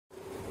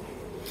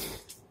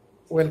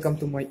Welcome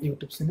to my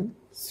YouTube channel,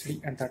 Shri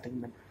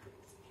Entertainment.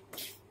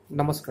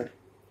 Namaskar.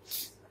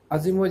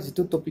 আজি মই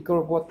যেটো টপিকৰ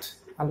ওপৰত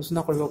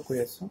আলোচনা কৰিব কৈ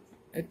আছো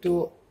এটো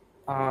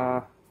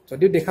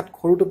যদিও দেখাত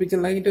সৰু টপিক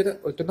যেন লাগে কিন্তু এটা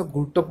অত্যন্ত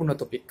গুৰুত্বপূৰ্ণ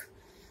টপিক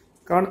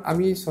কাৰণ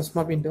আমি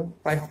চশমা পিন্ধো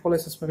প্ৰায় সকলোৱে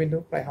চশমা পিন্ধো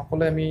প্ৰায়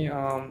সকলোৱে আমি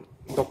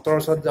ডক্টৰৰ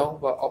ওচৰত যাওঁ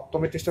বা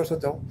অপটোমেট্ৰিষ্টৰ ওচৰত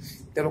যাওঁ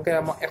তেওঁলোকে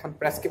আমাক এখন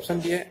প্ৰেছক্ৰিপশ্যন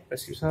দিয়ে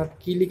প্ৰেছক্ৰিপশ্যনত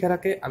কি লিখা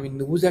থাকে আমি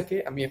নুবুজাকে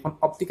আমি এখন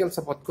অপটিকেল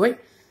শ্বপত গৈ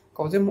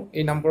কওঁ যে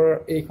এই নম্বৰ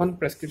এইখন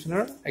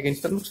প্ৰেছক্ৰিপশ্যনৰ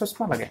এগেইনষ্টত মোক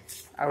চশমা লাগে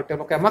আৰু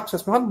তেওঁলোকে আমাক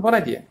চশমাখন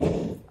বনাই দিয়ে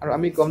আৰু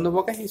আমি গম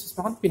নবকে সেই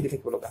চশমাখন পিন্ধি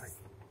থাকিব লগা হয়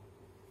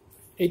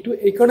এইটো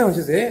এইকাৰণে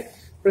হৈছে যে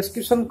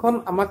প্ৰেছক্ৰিপশ্যনখন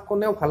আমাক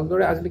কোনেও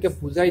ভালদৰে আজিলৈকে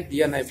বুজাই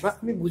দিয়া নাই বা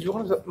আমি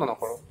বুজিবলৈ যত্ন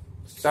নকৰোঁ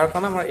যাৰ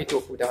কাৰণে আমাৰ এইটো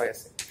অসুবিধা হৈ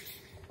আছে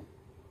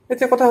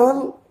এতিয়া কথা হ'ল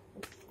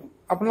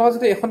আপোনালোকে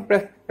যদি এখন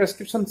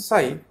প্ৰেছক্ৰিপশ্যন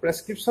চাই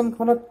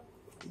প্ৰেছক্ৰিপশ্যনখনত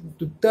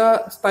দুটা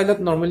ষ্টাইলত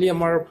নৰ্মেলি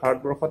আমাৰ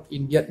ভাৰতবৰ্ষত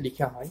ইণ্ডিয়াত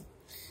লিখা হয়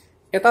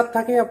এটাত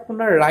থাকে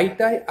আপোনাৰ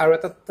ৰাইট আই আৰু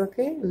এটাত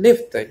থাকে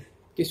লেফট আই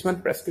কিছুমান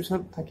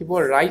প্ৰেছক্ৰিপশ্যনত থাকিব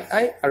ৰাইট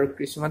আই আৰু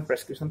কিছুমান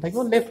প্ৰেছক্ৰিপশ্যন থাকিব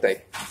লেফট আই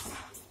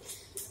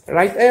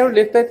ৰাইট আই আৰু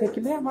লেফট আই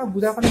থাকিলে আমাৰ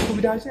বুজাৰ কাৰণে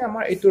সুবিধা হৈছে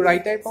আমাৰ এইটো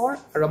ৰাইট আই পাৱাৰ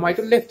আৰু আমাৰ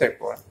এইটো লেফট আই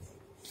পাৱাৰ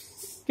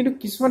কিন্তু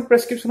কিছুমান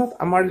প্ৰেছক্ৰিপশ্যনত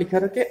আমাৰ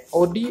লিখা থাকে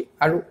অডি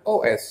আৰু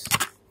অএছ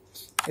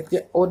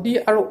এতিয়া অডি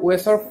আৰু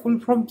ওএছৰ ফুল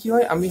ফৰ্ম কি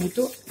হয় আমি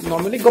সেইটো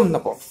নৰ্মেলি গম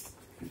নাপাওঁ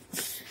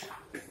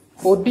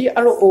অডি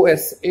আৰু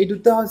ওএছ এই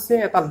দুটা হৈছে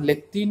এটা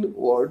লেটিন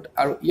ৱৰ্ড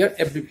আৰু ইয়াৰ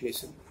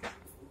এব্ৰিভিয়েশ্যন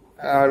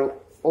আৰু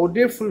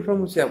অডিৰ ফুল ফৰ্ম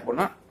হৈছে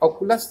আপোনাৰ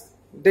অকুলাছ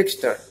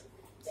ডেক্সটাৰ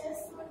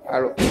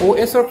আৰু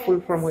ওএছৰ ফুল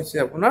ফৰ্ম হৈছে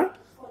আপোনাৰ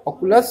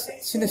অকুলাছ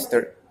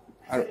সিনিষ্টাৰ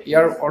আৰু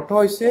ইয়াৰ অৰ্থ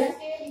হৈছে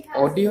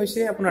অডি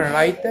হৈছে আপোনাৰ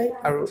ৰাইট আই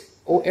আৰু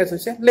ওএছ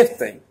হৈছে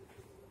লেফট আই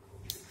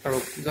আৰু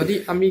যদি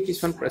আমি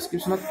কিছুমান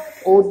প্ৰেছক্ৰিপশ্যনত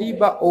অডি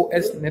বা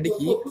ওএছ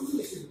নেদেখি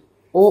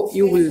অ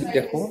ইউ বুলি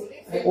দেখোঁ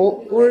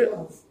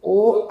অ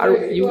আৰু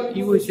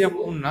ইউ হৈছে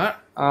আপোনাৰ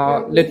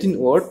লেটিন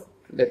ৱৰ্ড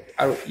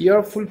আৰু ইয়াৰ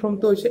ফুল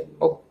ফৰ্মটো হৈছে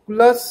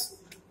অকুলাছ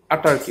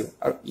আটাৰ কিউ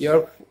আৰু ইয়াৰ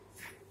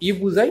ই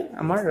বুজাই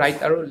আমাৰ ৰাইট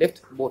আৰু লেফট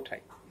বোথ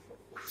হয়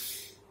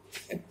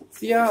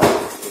এতিয়া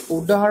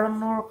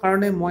উদাহৰণৰ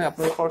কাৰণে মই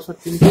আপোনালোকৰ ওচৰত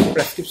তিনিখন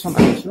প্ৰেছক্ৰিপশ্যন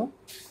আনিছোঁ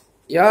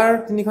ইয়াৰ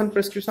তিনিখন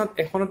প্ৰেছক্ৰিপশ্যনত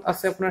এখনত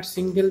আছে আপোনাৰ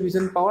ছিংগল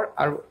ভিজন পাৱাৰ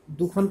আৰু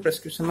দুখন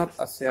প্ৰেছক্ৰিপশ্যনত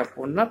আছে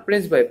আপোনাৰ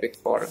প্ৰেছবায়োপিক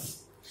পাৱাৰ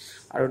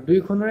আৰু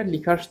দুইখনৰে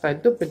লিখাৰ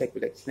ষ্টাইলটো বেলেগ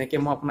বেলেগ যেনেকৈ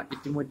মই আপোনাক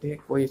ইতিমধ্যে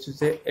কৈ আছোঁ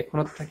যে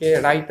এখনত থাকে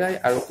ৰাইট আই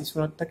আৰু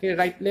কিছুমানত থাকে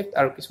ৰাইট লেফট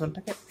আৰু কিছুমানত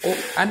থাকে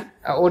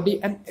অডি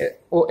এণ্ড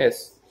ওএছ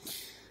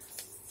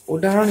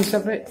উদাহৰণ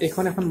হিচাপে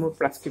এইখন এখন মোৰ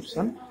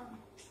প্ৰেছক্ৰিপশ্যন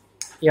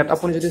ইয়াত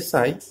আপুনি যদি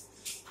চাই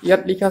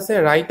ইয়াত লিখা আছে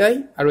ৰাইট আই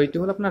আৰু এইটো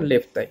হ'ল আপোনাৰ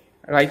লেফট আই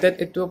ৰাইট আইত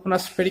এইটো আপোনাৰ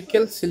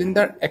স্ফেৰিকেল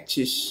চিলিণ্ডাৰ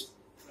এক্সিছ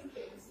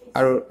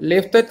আৰু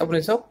লেফট আইত আপুনি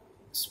চাওক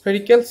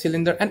স্ফেৰিকেল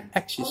চিলিণ্ডাৰ এণ্ড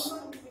এক্সিছ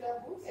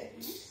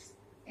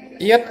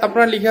ইয়াত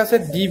আপোনাৰ লিখা আছে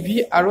ডিভি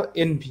আৰু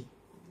এনভি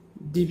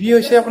ডিভি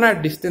হৈছে আপোনাৰ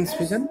ডিষ্টেঞ্চ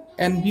ভিজন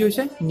এনভি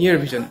হৈছে নিয়াৰ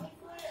ভিজন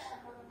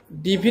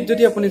ডিভিত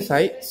যদি আপুনি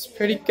চাই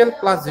স্ফেৰিকেল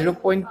প্লাছ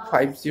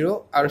 0.50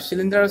 আৰু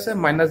চিলিণ্ডাৰ আছে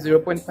মাইনাছ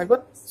 0.5ত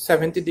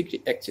 70 ডিগ্ৰী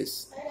এক্সিছ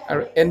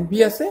আৰু এনভি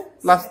আছে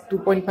plus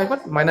 2.5ত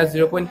minus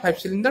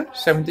 0.5 cylinder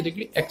 70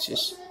 degree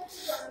axis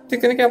ঠিক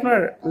তেনেকৈ আপোনাৰ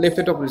লেফট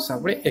আইটো বুজি চাব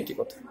পাৰি একেই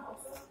কথা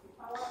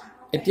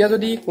এতিয়া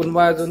যদি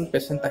কোনোবা এজন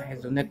পেচেণ্ট আহে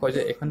যোনে কয়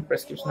যে এখন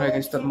প্ৰেছক্ৰিপশ্যনৰ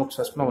এগেইনষ্টত মোক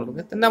চশমা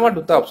লাগে তেনে আমাৰ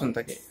দুটা অপশ্যন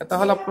থাকে এটা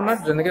হ'ল আপোনাৰ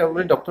যেনেকৈ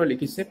অলৰেডি ডক্টৰে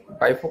লিখিছে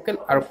বাইফকেল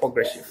আৰু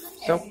প্ৰগ্ৰেছিভ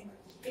চাওক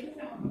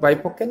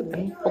বাইফকেল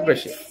এণ্ড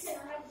প্ৰগ্ৰেছিভ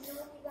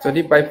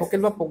যদি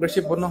বাইফকেল বা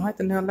প্ৰগ্ৰেছিভ বনোৱা হয়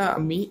তেনেহ'লে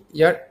আমি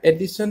ইয়াৰ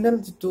এডিশ্যনেল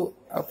যিটো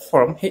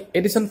ফৰ্ম সেই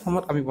এডিশ্যন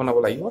ফৰ্মত আমি বনাব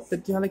লাগিব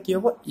তেতিয়াহ'লে কি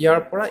হ'ব ইয়াৰ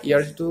পৰা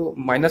ইয়াৰ যিটো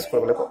মাইনাছ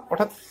কৰিব লাগিব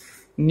অৰ্থাৎ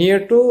নিয়াৰ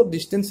টু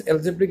ডিষ্টেঞ্চ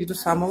এলজেব্ৰিক যিটো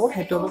চাম হ'ব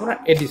সেইটো হ'ব আপোনাৰ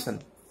এডিশ্যন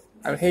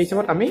আৰু সেই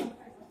হিচাপত আমি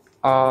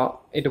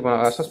এইটো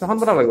চশমাখন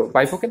বনাব লাগিব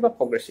বাইফকেল বা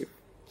প্ৰগ্ৰেছিভ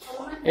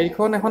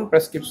এইখন এখন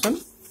প্ৰেছক্ৰিপশ্যন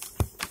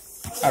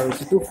আৰু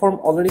যিটো ফৰ্ম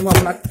অলৰেডি মই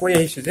আপোনাক কৈ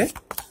আহিছোঁ যে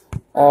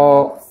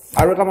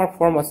আৰু এটা আমাৰ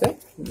ফৰ্ম আছে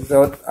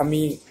য'ত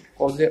আমি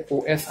কওঁ যে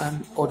অ' এছ এণ্ড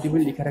অ' ডি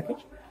বুলি লিখা থাকে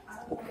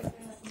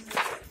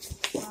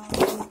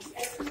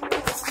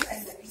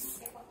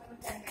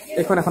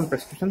এইখন এখন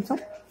প্ৰেছক্ৰিপশ্যন চাওঁ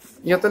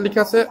ইয়াতে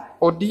লিখা আছে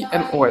অ' D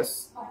and O' S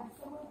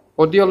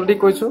O' D already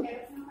কৈছোঁ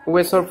অ'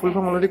 এছৰ ফুল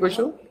ফৰ্ম অলৰেডি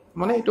কৈছোঁ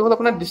মানে এইটো হ'ল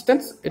আপোনাৰ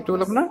ডিষ্টেঞ্চ এইটো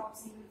হ'ল আপোনাৰ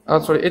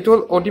চৰি এইটো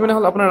হ'ল অ' ডি মানে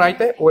হ'ল আপোনাৰ ৰাইট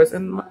আই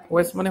অ'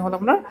 এছ মানে হ'ল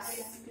আপোনাৰ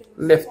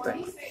লেফট আই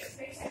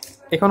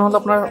এইখন হ'ল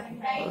আপোনাৰ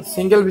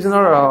ছিংগল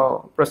ভিজনৰ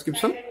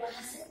প্ৰেছক্ৰিপশ্যন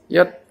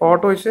ইয়াত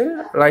পাৱাৰটো হৈছে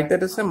ৰাইট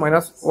আইত আছে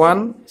 -1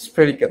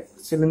 স্ফেৰিকেল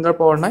চিলিণ্ডাৰ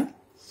পাৱাৰ নাই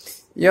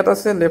ইয়াত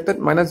আছে লেফট আইত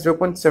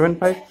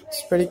 -0.75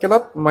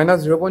 স্ফেৰিকেলত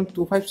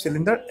 -0.25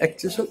 চিলিণ্ডাৰ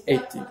এক্সিছ হ'ল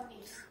 80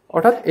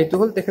 অৰ্থাৎ এইটো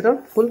হ'ল তেখেতৰ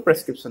ফুল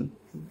প্ৰেছক্ৰিপশ্যন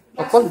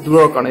অকল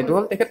দূৰৰ কাৰণে এইটো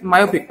হ'ল তেখেত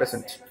মায়োপিক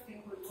পেচেণ্ট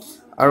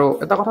আৰু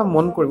এটা কথা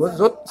মন কৰিব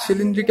য'ত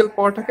চিলিণ্ড্ৰিকেল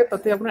পাৱাৰ থাকে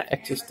তাতে আপোনাৰ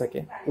এক্সিছ থাকে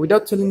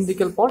উইদাউট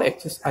চিলিণ্ড্ৰিকেল পাৱাৰ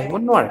এক্সিছ আহিব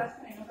নোৱাৰে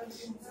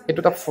এইটো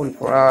এটা ফুল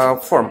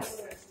ফৰ্ম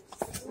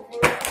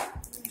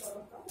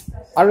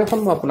আৰু এখন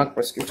মই আপোনাক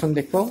প্ৰেছক্ৰিপশ্যন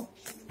দেখুৱাওঁ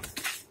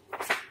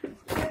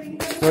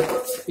য'ত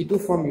এইটো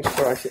ফৰ্ম ইউজ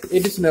কৰা হৈছে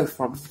এডিশ্যনেল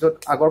ফৰ্ম য'ত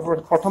আগৰ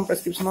প্ৰথম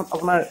প্ৰেছক্ৰিপশ্যনত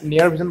আপোনাৰ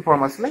নিয়াৰ ভিজন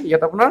ফৰ্ম আছিলে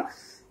ইয়াত আপোনাৰ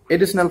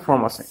এডিশ্যনেল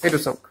ফৰ্ম আছে এইটো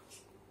চাওক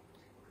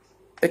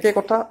একে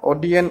কথা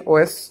ODN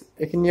OS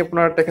এইখিনি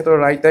আপোনাৰ তেখেতৰ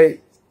ৰাইট আই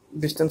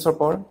ডিষ্টেন্সৰ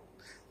পাৱাৰ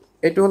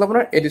এইটো হ'ল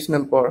আপোনাৰ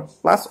additional power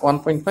plus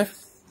 1.5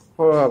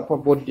 for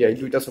both দি আই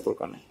দুইটা চকুৰ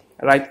কাৰণে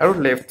ৰাইট আৰু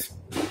লেফট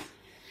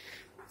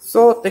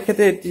সো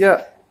তেখেতে এতিয়া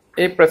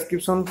এই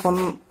প্ৰেসক্ৰিপশনখন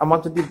আমাক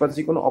যদি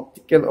যিকোনো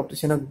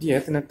অপটিচিয়ানক দিয়ে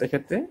তেনে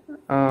তেখেতে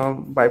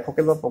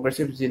বাইফোকেল বা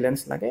প্ৰগ্ৰেছিভ জি লেন্স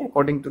লাগে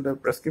একৰ্ডিং টু দ্য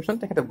প্ৰেসক্ৰিপশন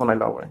তেখেতে বনাই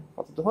ল'ব পাৰে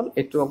কথাটো হ'ল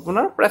এইটো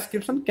আপোনাৰ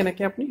প্ৰেসক্ৰিপশন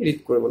কেনেকৈ আপুনি ৰিড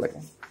কৰিব লাগে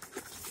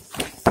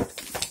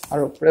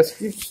আৰু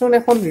প্ৰেসক্ৰিপশন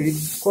এখন ৰিড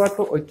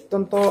কৰাটো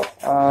অত্যন্ত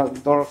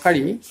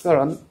দৰকাৰী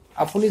কাৰণ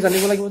আপুনি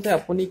জানিব লাগিব যে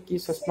আপুনি কি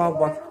চশমা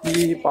বা কি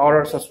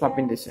পাৱাৰৰ চশমা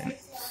পিন্ধিছে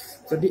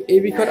যদি এই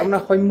বিষয়ত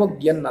আপোনাৰ সম্যক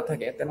জ্ঞান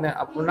নাথাকে তেনে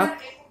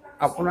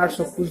আপোনাৰ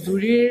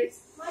চকুজুৰিৰ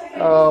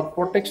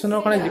প্ৰটেকশনৰ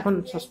কাৰণে যিখন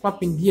চশমা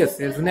পিন্ধি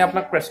আছে যোনে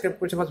আপোনাক প্ৰেসক্ৰাইব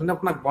কৰিছে বা যোনে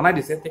আপোনাক বনাই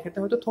দিছে তেখেতে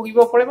হয়তো ঠগিব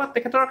পাৰে বা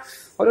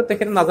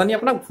তেখেতে নাজানি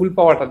আপোনাক ভুল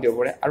পাৱাৰ এটা দিব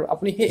পাৰে আৰু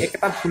আপুনি সেই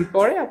একেটা ভুল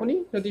পাৱাৰে আপুনি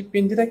যদি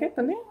পিন্ধি থাকে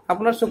তেনে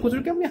আপোনাৰ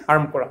চকুজুৰিকে আপুনি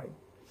হাৰ্ম কৰা হয়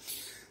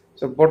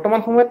সো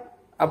বৰ্তমান সময়ত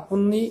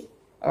আপুনি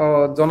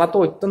জনাটো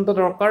অত্যন্ত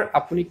দৰকাৰ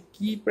আপুনি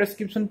কি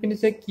প্ৰেসক্ৰিপশন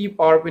পিন্ধিছে কি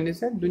পাৱাৰ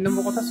পিন্ধিছে দুই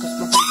নম্বৰ কথা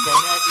চশমাখন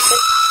জনাৰ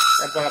পিছত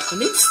এবাৰ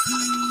আপুনি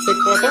চেক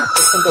কৰাটো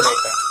অত্যন্ত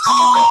দৰকাৰ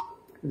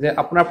যে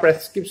আপোনাৰ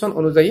প্ৰেসক্ৰিপশন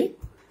অনুযায়ী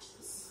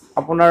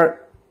আপোনাৰ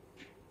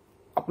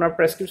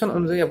প্ৰেসক্ৰিপশন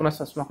অনুযায়ী আপোনাৰ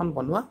চশমাখন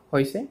বনোৱা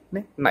হৈছে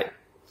নে নাই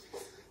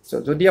সো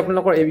যদি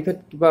আপোনালোকৰ এই বিষয়ত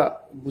কিবা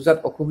বুজাত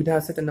অসুবিধা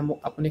আছে তেনে মোক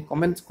আপুনি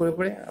কমেন্টছ কৰিব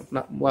পাৰে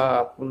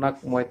আপোনাক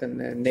মই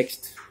তেনে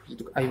নেক্সট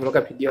যেটো আহিব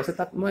লগা ভিডিও আছে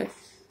তাত মই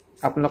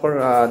আপোনালোকৰ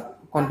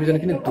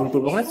কনফিউজনখিনি দূৰ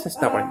কৰিবৰ কাৰণে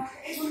চেষ্টা কৰিম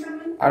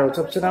আৰু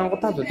সবচে ডাঙৰ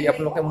কথা যদি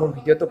আপোনালোকে মোৰ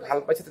ভিডিওটো ভাল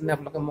পাইছে তেনে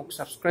আপোনালোকে মোক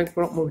সাবস্ক্ৰাইব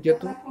কৰক মোৰ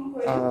ভিডিওটো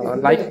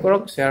লাইক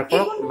কৰক শ্বেয়াৰ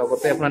কৰক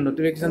লগতে আপোনাৰ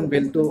নটিফিকেশন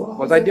বেলটো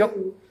বজাই দিয়ক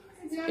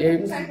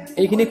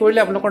এইখিনি কৰিলে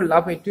আপোনালোকৰ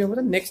লাভ এইটোৱে হ'ব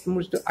যে নেক্সট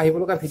মোৰ যেটো আহিব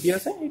লগা ভিডিও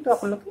আছে এইটো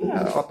আপোনালোকে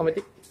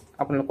অটোমেটিক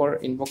আপোনালোকৰ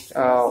ইনবক্স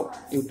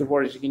ইউটিউবৰ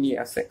যিখিনি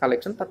আছে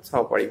কালেকচন তাত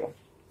চাব পাৰিব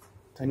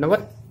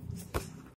ধন্যবাদ